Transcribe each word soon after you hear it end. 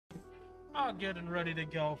all getting ready to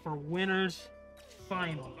go for winners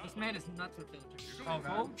final. This man is nuts with villagers. Oh,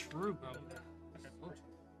 God. True, bro.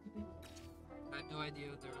 I had no idea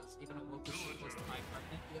there was even a local was the high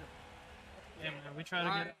pregnant. Yeah, man, we try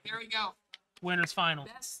to get Here we go. winners final.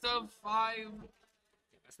 Best of 5.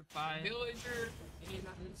 Best of 5. Villager.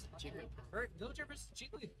 Jigglypuff. Villager versus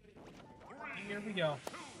Jiggly. Here we go.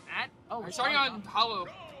 We're starting on Hollow.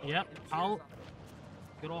 Yep, Hollow.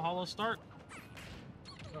 Good old Hollow start.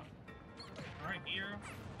 All right, here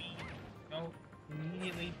we go.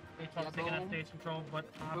 Immediately, they start taking that stage control, but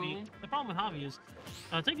Javi. The problem with Javi is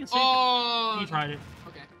taking stage. He tried it.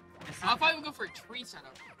 Okay. I thought we would go for a tree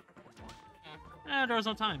setup. There was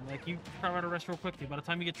no time. Like, you probably had to rest real quickly. By the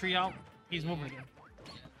time you get tree out, he's moving again.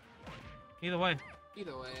 Either way.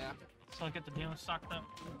 Either way, yeah. So I get the damage stocked up.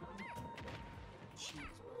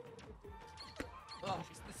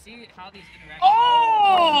 Just to see how these interact.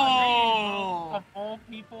 Oh! Of all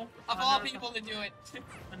people. Of all people to do it.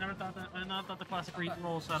 I never thought that. I never thought the classic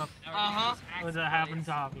roll setup Uh-huh. would happen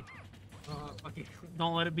to Javi. Okay.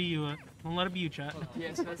 Don't let it be you. Don't let it be you, chat.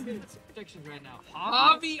 Yes, that's good. Predictions right now.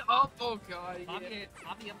 Hobby up, oh god.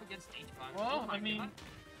 Hobby up against H5. Well, I mean,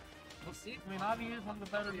 we'll see. I mean, Javi is one of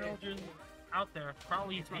the better villagers out there.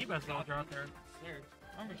 Probably the best villager out there.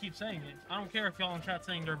 I'm gonna keep saying it. I don't care if y'all in chat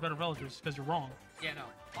saying they're better villagers, because you're wrong. Yeah, no.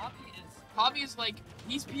 Hobby is like,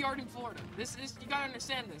 he's PR'd in Florida. This is, you gotta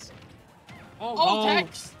understand this. Oh,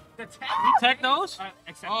 Tex! The tech. You tech those?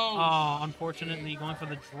 Unfortunately, going for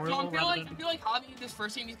the drill. So I feel like Hobby, this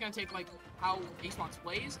first game, he's gonna take like how Xbox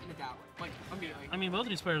plays and adapt. Like, immediately. I mean, both of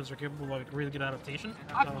these players are capable of like really good adaptation.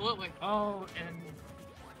 Absolutely. Oh, and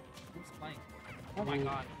who's playing? Oh my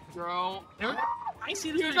god. Bro. I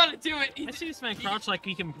see He this was man. about to do it. I see this man crouch like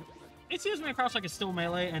he can. I see this man crouch like it's still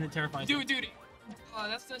melee, and it terrifies me. Dude.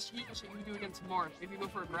 That's the shit you do against Marth. If you go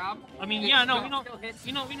for a grab. I mean, yeah, no, you know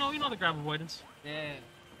the grab avoidance. Yeah.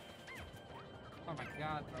 Oh my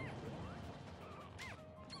god, bro.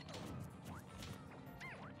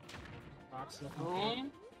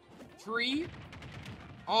 Boom. Tree.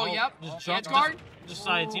 Oh, yep. Just Edge jump. guard. Just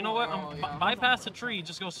sides. You know what? yeah. Bypass the tree.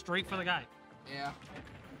 Just go straight for the guy. Yeah.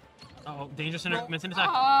 Uh oh, dangerous miss attack.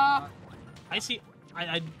 I see.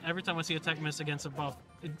 I every time I see a tech miss against a buff,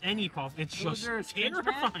 any buff, it's just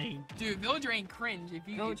terrifying. Dude, Villager ain't cringe. If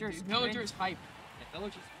you Villager is hype. Yeah,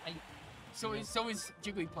 Villager's hype. So is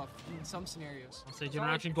Jigglypuff in some scenarios. I'll say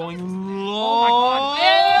generation going low. Oh my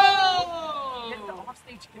god. Get the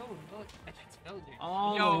offstage kill.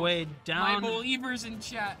 All the way down. My believers in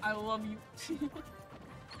chat, I love you.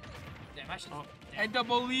 Damn, I should. And the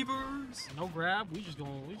believers. No grab. We just gonna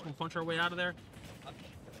punch our way out of there.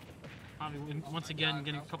 Once again,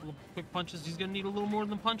 getting a couple of quick punches. He's gonna need a little more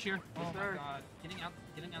than punch here. Oh my god. Getting out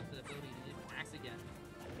the ability to get max again.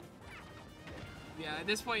 Yeah, at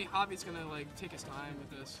this point, Hobby's gonna like take his time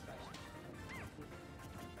with this.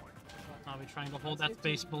 Hobby trying to hold that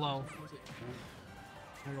space below.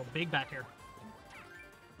 Gonna go big back here.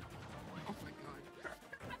 Oh my god.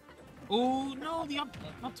 Oh no, the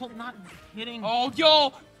up tilt not hitting. Oh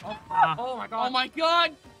yo! Oh my god. Oh my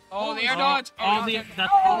god! Oh, the air dodge!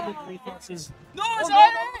 That's all the reflexes. No, it's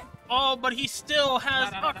not it! Oh, but he still has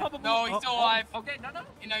a couple. No, he's still alive. Okay, no.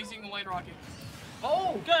 And now he's using the light rocket.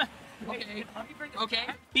 Oh, good. Okay.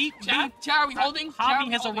 Beat. Chat, are we holding?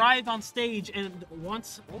 Hobby has arrived on stage and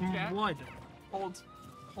wants wood. Hold.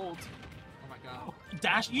 Oh my god.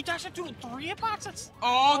 Dash. You dash into a 3 hitbox? That's.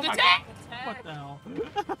 Oh, the tech! What the hell?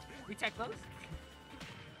 We tech those?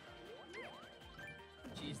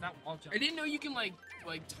 Jeez, that wall jump. I didn't know you can like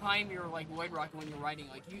time your like light rocket when you're riding.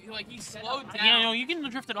 Like you slowed down. Yeah, no, you can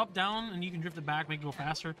drift it up, down, and you can drift it back, make it go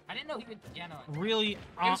faster. I didn't know he could. Yeah, no. Really.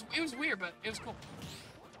 It was weird, but it was cool.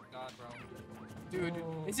 God, bro. Dude,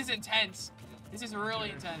 this is intense. This is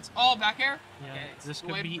really intense. Oh, back air? Yeah, Okay, this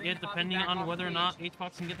could be it, depending on whether or not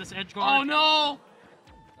H-Box can get this edge guard. Oh no!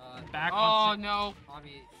 Back oh on. no!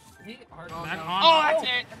 Bobby, Back no. on. Oh, that's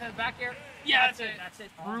it! And then back air. Yeah, That's it.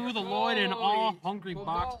 Through the Lloyd and all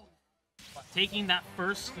Hungrybox, taking that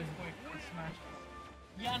first.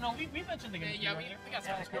 Yeah, no, we mentioned the game. Yeah, we got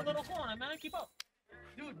some We're a little slow on it, man. Keep up.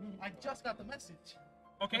 Dude, I just got the message.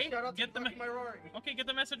 Okay, Shout out to get the my Rari. Okay, get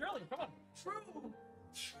the message earlier. Come on. True.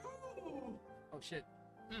 Oh shit.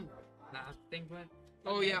 Nah, things went.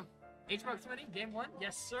 Oh yeah. Xbox winning game 1.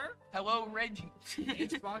 Yes, sir. Hello, Reggie.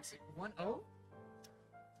 Xbox 1-0.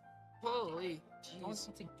 Holy Going jeez.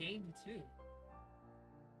 into game 2.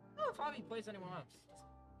 Oh, if Bobby plays anyone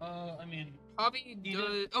else. I mean, Hobby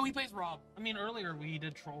does. Oh, he plays Rob. earlier we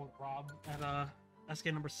did troll with Rob at SK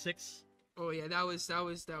number 6. Oh yeah, that was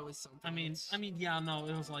something. I mean, yeah, no,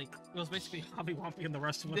 it was basically Hobby Wompy and the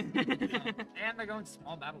rest of it. And they're going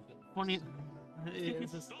small battlefield. Funny,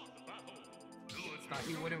 it's just, Thought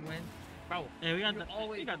he wouldn't win. Bro, hey, we got you the,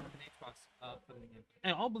 always we got, an Xbox for the game.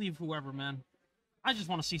 hey, I'll believe whoever, man. I just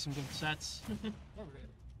want to see some good sets.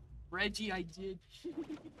 Reggie, I did.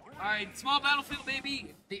 All right, small battlefield,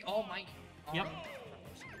 baby. The Almighty. Yep.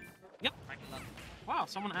 Yep. I love it. Wow,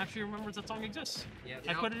 someone actually remembers that song exists. Yeah.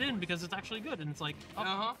 I put it in because it's actually good, and it's like,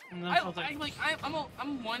 oh, and then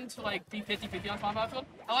I'm one to like be 50-50 on small battlefield.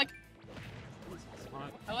 I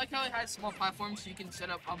like how it has small platforms, so you can set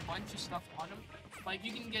up a bunch of stuff on them. Like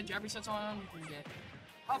you can get JAVI sets on them. You can get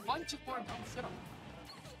a bunch of more dumb shit on them.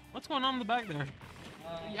 what's going on in the back there?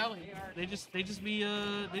 Yelling. They just be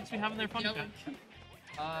having their fun. Yelling.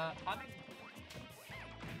 Hobby.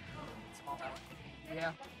 Small battlefield.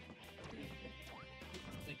 Yeah.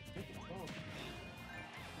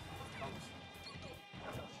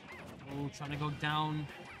 Oh, trying to go down.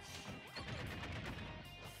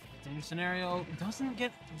 Dangerous scenario. Doesn't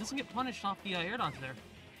get punished off the air dodge there.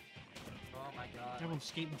 Oh my god. Able to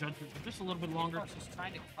escape the judgment for just a little bit longer. Xbox is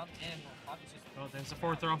trying to come in. Hobby's just... Oh, there's a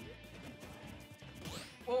forward throw.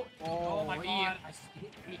 Oh my god.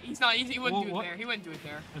 He wouldn't do it there. He wouldn't do it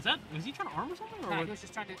there. Was he trying to arm or something? Or Nah, what? he was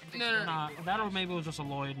just trying to... No. Nah, that or maybe it was just a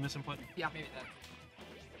Lloyd misinput. Yeah. Maybe that.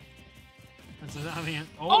 I mean,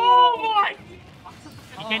 Oh my!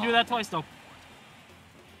 You can't do that twice though.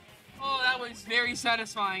 Oh, that was very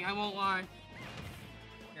satisfying. I won't lie.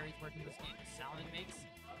 Gary's working this game. The sound it makes.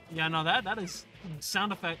 Yeah, no, that is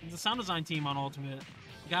sound effect. The sound design team on Ultimate.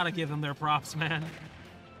 Gotta give them their props, man.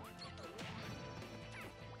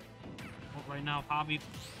 Well, right now, Hobby.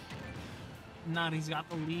 He's got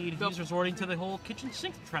the lead. He's resorting to the whole kitchen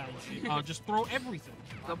sink strategy. Just throw everything.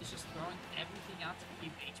 Hobby's just throwing everything out to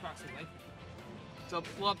keep Xbox away from him. The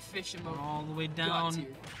blood fish mode. All the way down.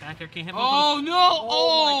 Back air can't hit. Oh no!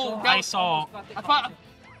 Oh! I saw.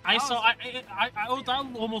 I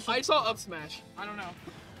almost. I saw up smash. I don't know.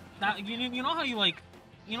 That you know how you like.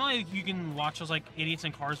 You know, like, you can watch those like idiots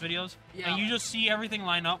in cars videos, Yeah. and you just see everything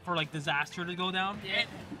line up for like disaster to go down. Yeah.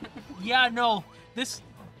 Yeah, no, this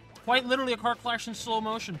quite literally a car crash in slow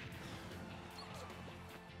motion.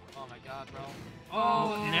 Oh my god, bro.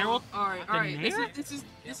 Oh, an arrow. All right. Nair? This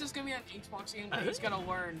is gonna be an Xbox game where he's gonna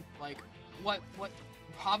learn like what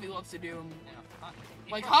Hobby loves to do.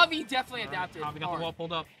 Like Hobby definitely adapted. Hobby got the wall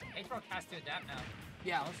pulled up. Xbox has to adapt now.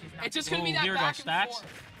 Yeah, Else he's not it's just gonna be Ooh, that here back goes and Stacks.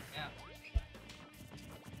 forth.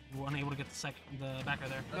 Yeah. Unable to get the backer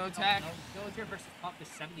there. No attack. No, Villager versus Pop is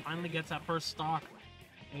 70. Finally gets that first stock.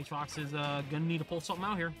 Xbox is gonna need to pull something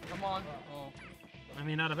out here. Come on. Oh. I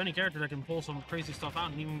mean, out of any character that can pull some crazy stuff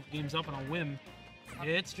out and even games up on a whim,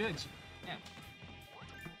 it's Jigs. Yeah.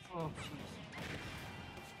 Oh, jeez.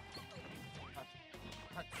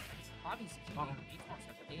 Hobby's keeping Xbox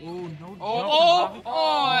at the Oh, no.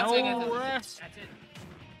 Oh, that's it. No That's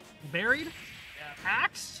it. Buried, Yeah.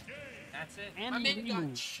 axed, That's it. and My man got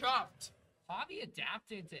removed. chopped. Hobby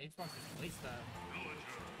adapted to Xbox's playstyle.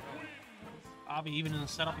 Hobby even in the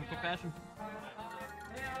setup in quick fashion.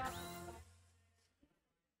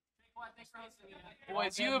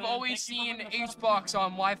 Boys, you have always seen Xbox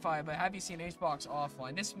on Wi-Fi, but have you seen Xbox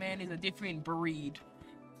offline? This man is a different breed.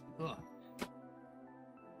 Ugh.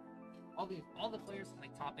 All the players in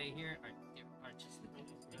like top 8 here are just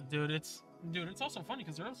Dude, it's also funny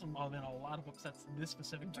because there are a lot of upsets in this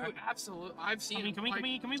specific Dude, bracket. absolutely. I've seen. I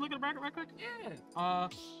mean, can we look at the bracket right quick? Yeah.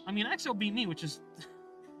 I mean, Axel beat me, which is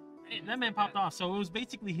that man popped off. So it was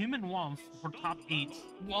basically him and Womf for top 8.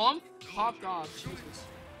 Womp popped off. Jesus.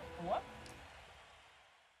 What?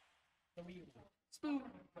 Spoon.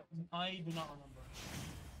 I do not remember.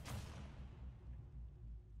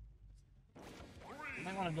 You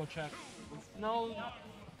might want to go check. No.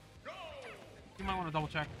 You might want to double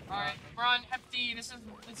check. All right, we're on FD. This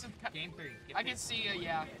is Game 3. I can see.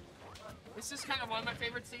 Yeah. This is kind of one of my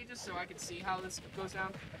favorite stages, so I can see how this goes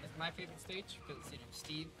down. It's my favorite stage because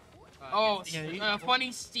Steve. Oh, yeah,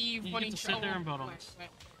 funny Steve, you funny get to sit there and build on this.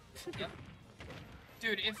 Yep.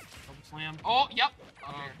 Dude, if Double slam. oh, yep,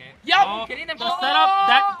 Okay. yep. Oh, Getting them the both. setup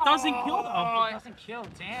that doesn't kill though. Oh, It doesn't kill.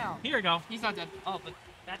 Damn. Here we go. he's not dead. Oh, but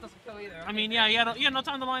that doesn't kill either. I mean, yeah, he had no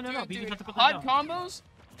time to line it up. He Dude, just had to put that HUD down. combos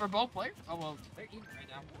for both players. Oh well, They're even right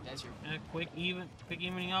now. that's your. Quick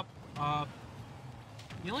evening up.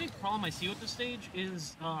 The only problem I see with this stage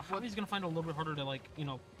is Hobby's gonna find it a little bit harder to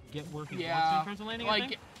get where he wants to in terms of landing. I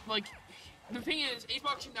think. Like, the thing is,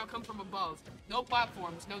 Xbox should now come from above. No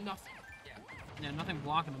platforms, no nothing. Yeah, nothing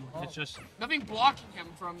blocking him. It's just Nothing blocking him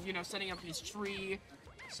from, setting up his tree,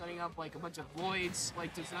 setting up like a bunch of voids,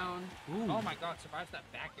 like to zone. Ooh. Oh my god, survives that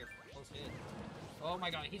back here for a close hit. Oh my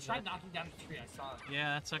god, he tried knocking down the tree, I saw it.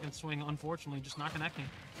 Yeah, that second swing, unfortunately, just not connecting.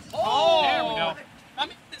 Oh! There we go. I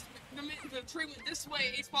mean, the tree went this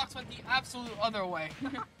way, Xbox went the absolute other way.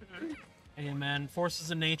 Hey man, forces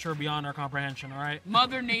of nature are beyond our comprehension, alright?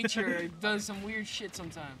 Mother Nature does some weird shit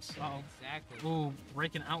sometimes. Uh-oh. Exactly. Ooh,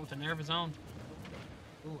 breaking out with the nerve of his own.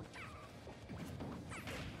 Ooh.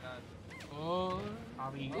 Oh.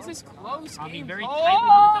 Javi, This is close. Javi Game. very Oh!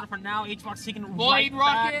 tightly setup for now. Hbox taking Void right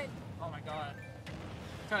Rocket. back. Oh my god.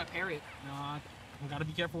 Trying to parry it. Nah, we gotta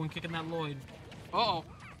be careful when kicking that Lloyd. Uh-oh.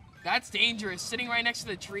 That's dangerous. Sitting right next to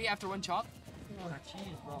the tree after one chop. Oh,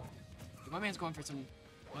 jeez, bro. My man's going for some...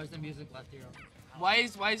 Why is the music left here? Why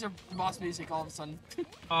is there boss music all of a sudden?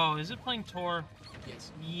 Oh, is it playing Tor?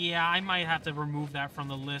 Yes. Yeah, I might have to remove that from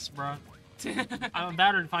the list, bro. I'm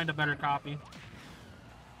better to find a better copy.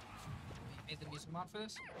 Made the music mod for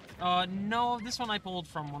this? No, this one I pulled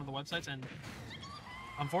from one of the websites, and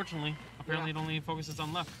unfortunately, apparently it only focuses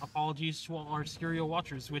on left. Apologies to all our stereo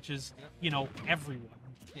watchers, which is, you know, everyone.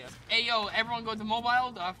 Yeah. Hey, yo, everyone go to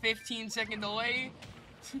mobile. 15-second delay.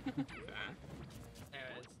 There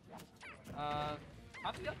it is.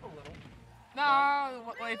 Pop it up a little.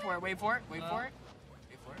 No, wait for it. Wait for it. Wait for it.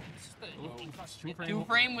 Wait for it. It's just the Two frame. Two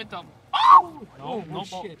frame with the... Oh! No, no,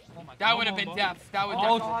 shit. Oh my god. That would have no, been no. death. That would Oh,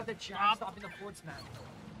 definitely... God, the jab stopping the forward smash.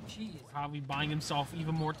 Jeez. Probably buying himself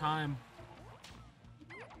even more time.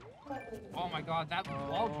 Oh my god, that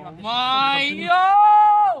wall jump. is- My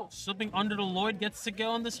yo! Slipping under the Lloyd gets to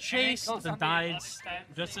go in this chase. goes The under dives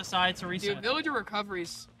just decides to reset. Dude, villager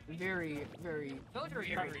recovery's very, very... Villager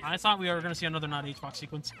recovery. I thought we were gonna see another not Hbox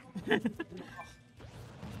sequence.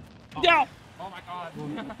 No! Oh my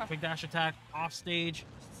god. Quick dash attack off stage.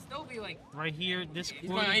 Still be like, Right here. This He's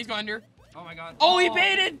going under. oh my god. Oh, he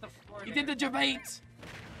baited! the forward He did the air. debate.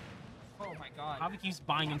 Oh my god. Javi keeps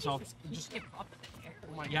buying himself. Just get up in the air.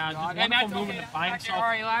 Oh my Yeah, God. just And wonderful that's movement okay, to buy that's okay. himself.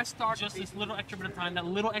 Alright, last start. Just this little extra bit of time, that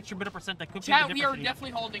little extra bit of percent that could be Chat, the we are difference.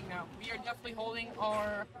 definitely holding now. We are definitely holding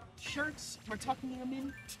our shirts. We're tucking them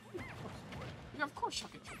in. We are, of course,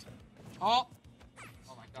 tucking shirts in. Oh.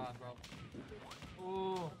 Oh my god, bro.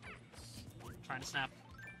 Ooh. Trying to snap.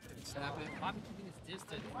 Snap it. Bobby keeping his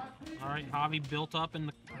distance. All right, Javi built up in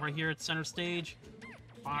the right here at center stage.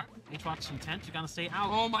 Hbox intent to kind of stay out.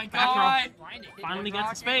 Oh my Back throw. God. Trying to hit Finally the gets rock.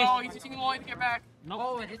 the space. Oh, he's using the line to get back. Nope.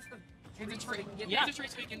 Oh, it hits the Hit the tree. Yeah. Hit the tree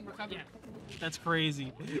so he can recover. Yeah. That's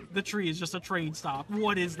crazy. The tree is just a train stop.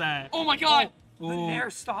 What is that? Oh my God. The Ooh. nair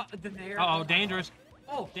stop. The nair. Uh-oh, dangerous.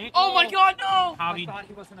 Oh. Oh my God, no. I Javi thought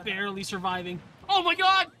he wasn't a barely surviving. Oh my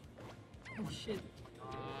God. Oh shit. Oh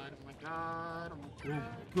my God. Oh my Ooh, God.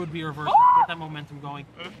 good be reversed. Get that momentum going.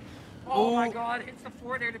 Oh my Oh. god, hits the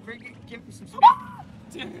forward air to bring it, give him some speed.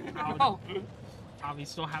 Oh. Javi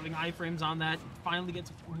still having iframes on that. Finally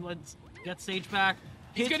gets stage back.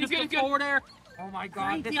 He's Hits good, he's with good, the he's good. forward air. Oh my god.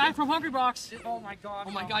 Great this DI is- from Hungrybox. Oh my god.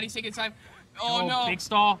 Oh my bro. God, he's taking time. Oh no. Big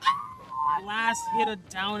stall. Last hit of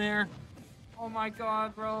down air. Oh my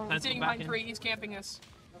god, bro. That's- He's sitting back behind in. tree. He's camping us.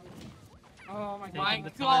 Oh my My Taking the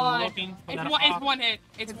god. time God. looking for that It's off. one hit.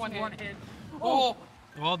 It's one One hit. hit. Oh.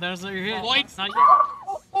 Well, there's your hit. Lloyd. Not yet.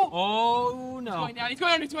 Oh. Oh He's no. going down. He's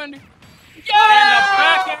going under. He's going under. And a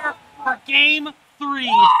Yeah! back air for game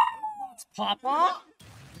 3. Papa?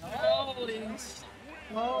 Holy shit.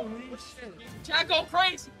 Holy shit. Chat go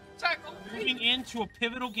crazy. Chat go crazy. Moving into a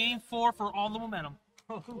pivotal game 4 for all the momentum.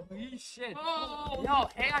 Holy shit. Oh. Yo,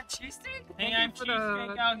 hey, I'm Cheesesteak. Hey, I'm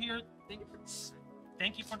Cheesecake out here.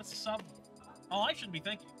 Thank you for the sub. Oh, I shouldn't be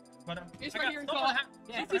thanking you. But It's I right got here. It's someone all- ha-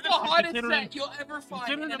 This I is the got- hottest considering- set you'll ever find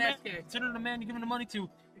in Considering an the man, SK. considering the man you're giving the money to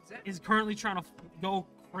Exactly. is currently trying to go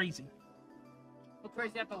crazy. Go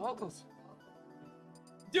crazy at the locals.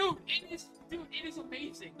 Dude, it is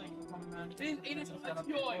amazing. It is a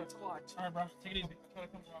joy to watch. Alright, bro, take it easy.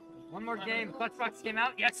 One more game. Clutchbox came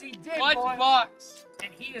out. Yes, he did. What boy. box?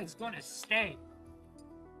 And he is gonna stay.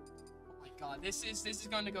 Oh my God, this is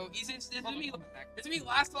going to go. This is gonna be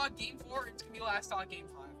last log game 4. It's gonna be last log game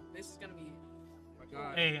 5. This is gonna be. Oh my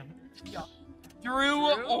god. Hey,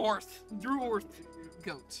 Drew Orth,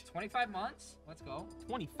 goat. 25 months. Let's go.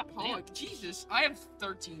 25. Oh Damn. Jesus, I have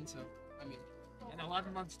 13, so I mean. An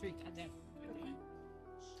 11-month streak. Goddamn.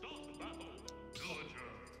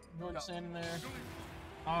 Good standing there.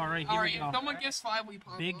 Alright, All here right, we if go. someone gets 5, we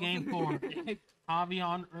pop. Big up. game 4. Javi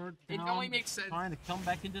on Earth It down, only makes sense. trying to come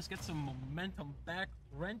back and just get some momentum back.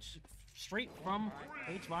 Wrench straight from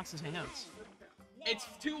Hbox's hands. It's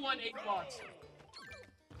 2-1-8 blocks.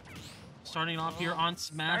 Starting off here on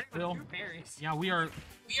Smashville. Berries. Yeah, we are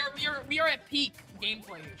We are at peak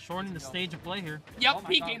gameplay here. shortening the stage of play here. Yep, Oh my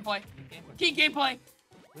peak God. gameplay. Peak gameplay.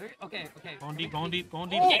 Okay. Going deep, going deep, going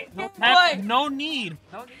deep. Oh, No, good tech, play. no need.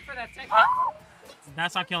 No need for that tech.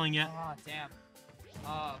 That's not killing yet. Oh, damn.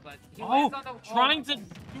 But he Oh, lands on the trying to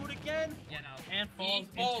do it again. You know. And He's falls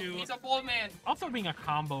bold. into... He's a bold man. Up throw being a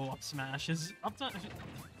combo up smash is...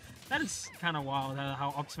 That is kind of wild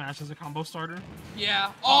how up smash is a combo starter.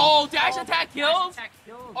 Yeah. Oh, dash attack kills. Attack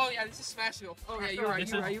kills. Oh yeah, this is smash field. Oh yeah, you're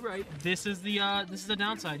right. You're right. This is the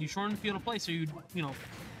downside. You shorten the field of play, so you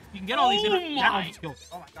can get all these skills.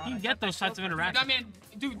 Oh my god. You can get those types of interactions. That man,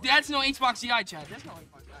 dude, that's no Hbox CI, Chad. That's no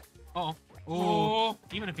Hbox CI. Oh. Oh.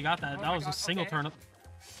 Even if you got that, Oh that my was a God, single okay. turnip.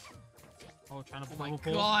 Oh, trying to Oh my double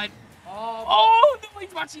pull. god. Oh, Oh, no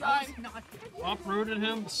Hbox CI. Uprooted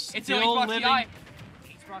him. It's no Still Hbox living. CI.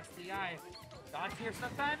 Xbox DI. Dodge here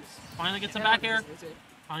sometimes. Finally gets a back air. That's it.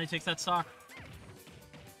 Finally takes that stock.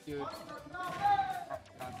 Dude.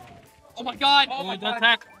 Oh my god. Oh my Good god.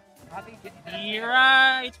 attack. You're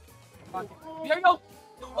right. There you go.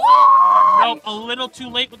 Nope, a little too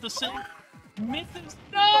late with the save. Misses.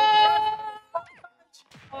 No.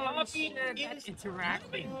 Oh, shit, that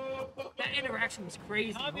interacting. That interaction was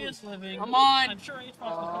crazy. Obvious living. Come on. I'm sure Hbox was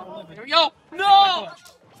not living. There we go. No.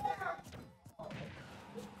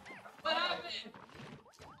 What happened?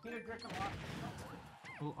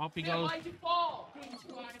 Ooh, up he Yeah, goes. why'd you fall?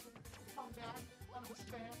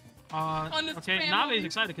 Okay, Nave's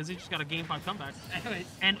excited because he just got a Game 5 comeback. Anyways,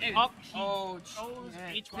 And up he Oh, goes.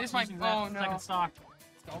 shit. Hbox This might. using that Oh no. second stock.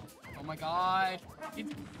 Oh my god.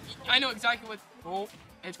 I know exactly what. Oh,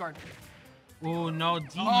 edge guard. Oh no,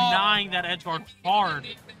 denying that edge guard hard.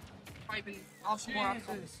 I'll score up.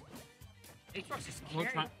 Xbox is We'll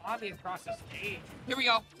carrying try- Bobby across the stage. Here we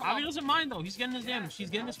go. Bobby doesn't mind though. He's getting his damage. He's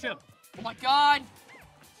getting his chip. Oh my god.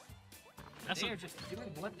 That's They a, are just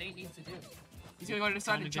doing what they need to do. He's gonna go to the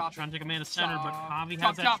side trying, and to chop. trying to take a man to center, but Chop. Javi Chop,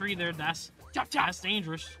 has that chop. tree there. That's Chop, chop. that's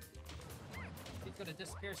dangerous. He's gonna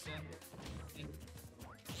disappear soon.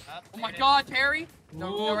 Oh my god, Perry.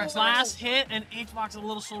 Ooh, rest, last hit, and Hbox a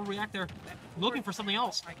little slow react there, looking for something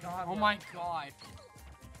else. Oh my god. Oh my god.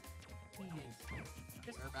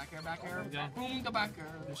 Back air, back air. Okay. Boom, the back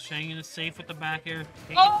air. Shane is safe with the back air.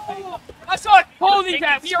 Oh! I saw it! Holding Take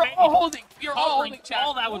that! it We are straight. all holding! We are all Covering holding, chat.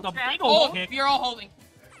 all that with a Chat. big old Oh, kick. we are all holding.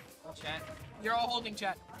 Chat. You're all holding,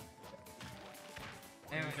 chat.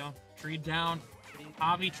 There we go. Tree down.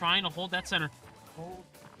 Javi trying to hold that center. Hold.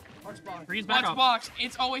 Tree's back up. Box.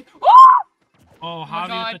 It's always. Oh, my Javi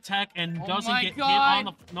God. with the tech and Oh doesn't my get hit God.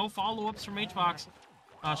 on the no follow-ups from Hbox.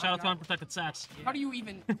 Shout out to Unprotected Sacks. How do you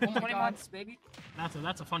even? Oh my 20 god. months, baby.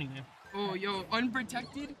 That's a funny name. Oh, yo,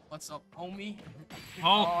 unprotected. What's up, homie?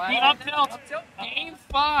 Oh, the I- up tilt. Up tilt. Game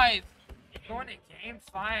 5. Going to game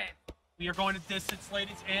 5. We are going to distance,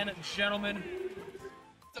 ladies and gentlemen.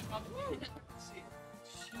 Jeez.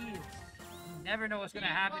 You never know what's gonna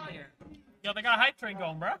happen here. Yo, they got a hype train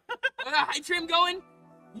going, bro. Got a high trim going?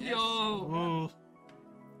 Yes. Yo. Ooh.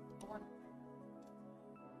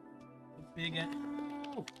 Big.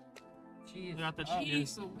 Jeez. We got the Oh,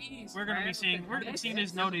 cheese. Jeez Louise. We're gonna be seeing this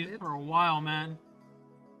Yes, notice yes. for a while, man.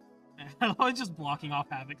 I'm just blocking off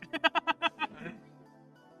Havoc.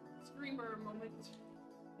 Screamer moment.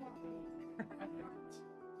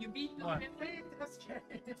 You beat the What? family?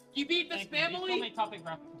 You beat this family? topic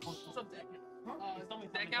graphic. What's up, Deck?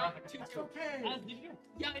 Topic Deck out? 2-2. Okay. Did you?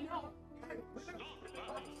 Yeah, I know.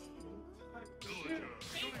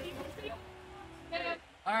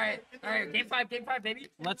 Alright, game 5, baby.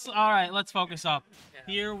 Let's let's focus up.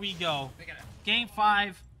 Here we go. We got a Game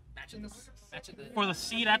 5 match of the for the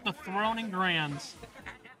seat at the throne and grands.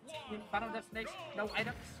 final destination. No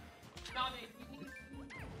items.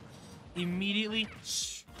 Immediately,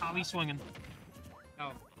 Javi swinging.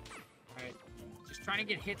 No. Alright. Just trying to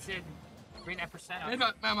get hits in. Bring that percent Wait up. a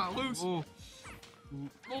minute, Mama, lose. Ooh.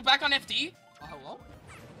 Go back on FD. Oh, hello?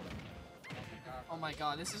 Oh my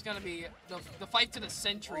god, this is gonna be the fight to the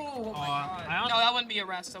century. Oh my I god. No, honestly, that wouldn't be a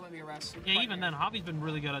rest. That wouldn't be a rest. yeah, even then, Javi's been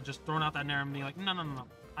really good at just throwing out that Nair and being like, no.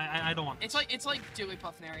 I don't want this. It's like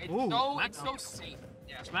Jigglypuff Nair. It's Ooh, it's so smackdown. safe.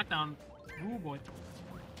 Yeah. Smackdown. Ooh, boy.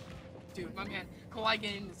 Dude, my man, Kawhi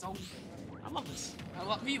getting his own. I love this.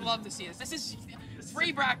 We love to see this. This is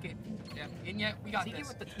free bracket. Yeah. And yet we got Take it this.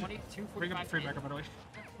 with the 22 Free 45 backer, by the way.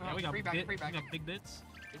 Yeah, we got, free bracket, free we bracket. got big bits.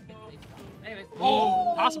 Anyways.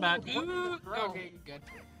 Oh, toss back. Ooh, Bro. okay, good.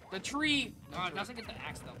 The tree. No, it doesn't get the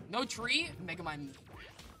axe though. No tree. Mega Mind.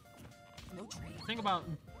 No tree.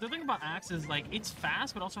 The thing about Axe is like it's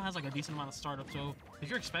fast, but also has like a decent amount of startup. So if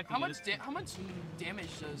you're expecting How much it, how much damage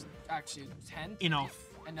does actually 10? enough.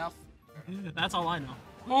 Enough. That's all I know.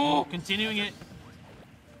 Oh, Continuing it.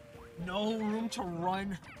 No room to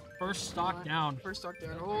run. First stock down. First stock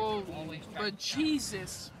down. Oh, Always but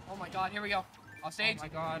Jesus. Oh my God. Here we go. Off stage. Oh my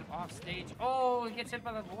god, off stage. Oh, he gets hit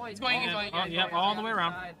by the void. He's going, he's going. Oh, yeah, all the way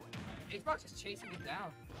around. Xbox is chasing it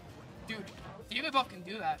down. Dude, Jigglypuff can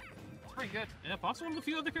do that. It's pretty good. Yeah, possibly one of the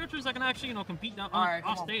few other characters that can actually, you know, compete down Alright,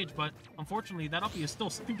 off come on. stage, but unfortunately, that uppy is still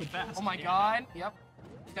stupid fast. Oh my Yeah. god. Yep.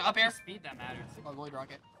 The up air. Speed that matters. Oh, Void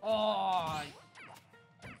Rocket. Oh.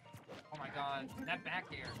 Oh my god, that back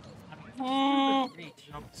air. Ooh. Reach.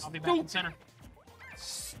 Yep, I'll be back in center.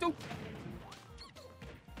 Stupid.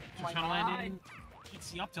 Just my trying to God. land in.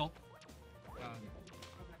 It's the up tilt.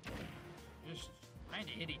 Just trying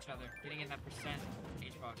to hit each other, getting in that percent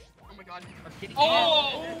Hbox. Oh my god. Or getting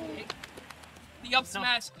Oh! hit. The up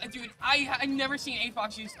smash. Dude, I've never seen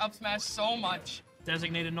Xbox use up smash so much.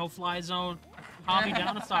 Designated no-fly zone. Hobby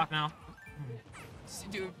down to stock now.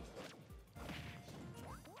 Dude.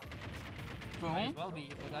 Might as Boom. well be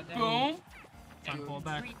without that. Boom. Time to Dude, pull it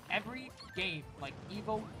back. Treat every game like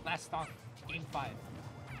Evo last stock, game 5.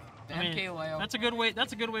 The I mean, MK Leo. That's a good way.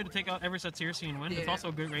 That's a good way to take out every set seriously and win. It's Yeah. also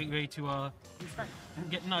a good way to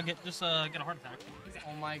get a heart attack.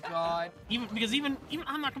 Oh my god. Even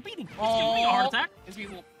I'm not competing. It's Oh. giving me a heart attack. It's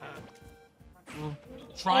people. We'll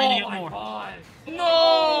try to Oh get my more. god.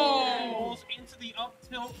 No! Rolls into the up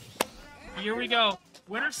tilt. Here we go.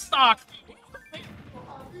 Winner stock.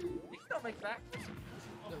 He still makes back.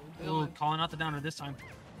 Ooh, calling out the downer this time.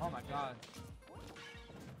 Oh my god.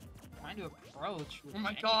 Trying to approach. With Oh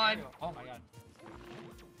my any god. aerial. Oh my god.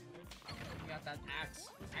 We got that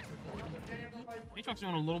axe. Aatrox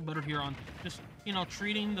doing a little better here on just, you know,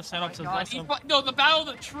 treating the setups as God, less he's of... no, the battle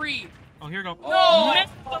of the tree. Oh, here we go. No!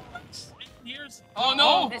 Here's Oh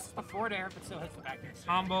no! This is the forward air, but still hits the back air.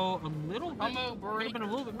 combo a little bit. Combo Could break. have been a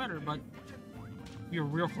little bit better, but you're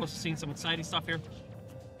real close to seeing some exciting stuff here.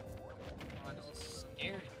 Oh, this is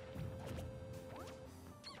scary.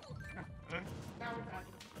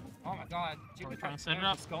 Oh my god. We're trying to set it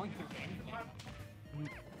up. Just going through anything.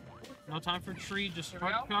 No time for tree, just Here we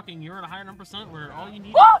start go. talking. You're at a higher number percent where all you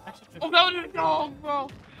need What? is extra Oh no, no, bro!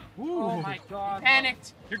 Ooh, Oh my god.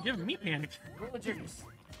 Panicked. you're giving me panic. Villager just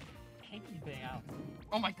taking thing out.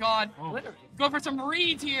 Oh my god. Oh, Literally. Go for some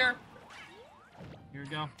reads here. here we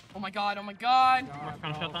go. Oh my god. Oh my god. We're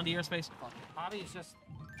trying to shut down the airspace. Hobby is just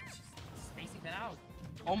spacing that out.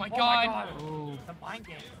 Oh my Oh god. Oh, The mind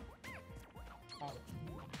game.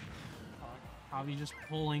 Javi just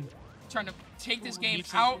pulling. Trying to take this game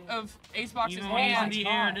Keeps out it- of Acebox's Even when he's in hands. the God.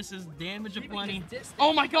 air, this is damage aplenty.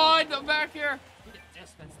 Oh my god. The back here.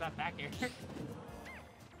 Distance, not back here.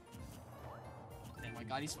 Oh my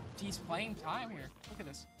god. He's playing time here. Look at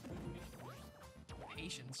this.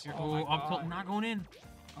 Patience. Here, Oh my up tilt, God. not going in.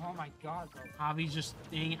 Oh my god, bro. Javi's just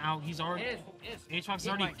staying out. He's already. It is. Aatrox is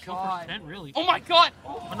Oh already my kill God. percent, really. Oh my god.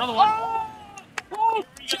 Another one. Oh,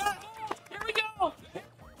 yeah. Here we go.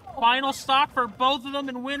 Final stock for both of them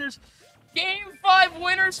and winners. Game 5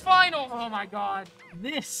 winners final. Oh my god.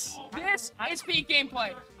 This. This is peak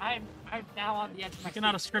gameplay. I'm now on the edge of We my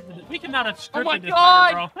cannot have scripted it. We cannot have Oh my scripted this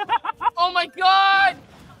God. better, bro. Oh my god.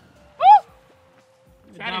 Woo!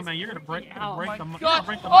 That No, is man, you're gonna break, freaking out. Oh my the mic. god.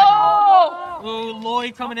 Break the mic. Oh! Oh,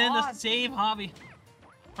 Lloyd coming in Come to on. save Javi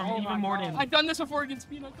from Oh my even more God. damage. I've done this before against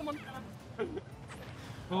Pino. Come on.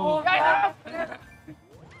 Oh, Yeah.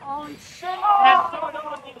 Holy shit. and so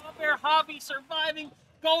the up air Javi surviving,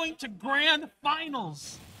 going to grand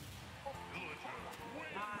finals.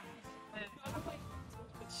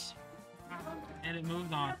 And it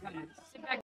moved on.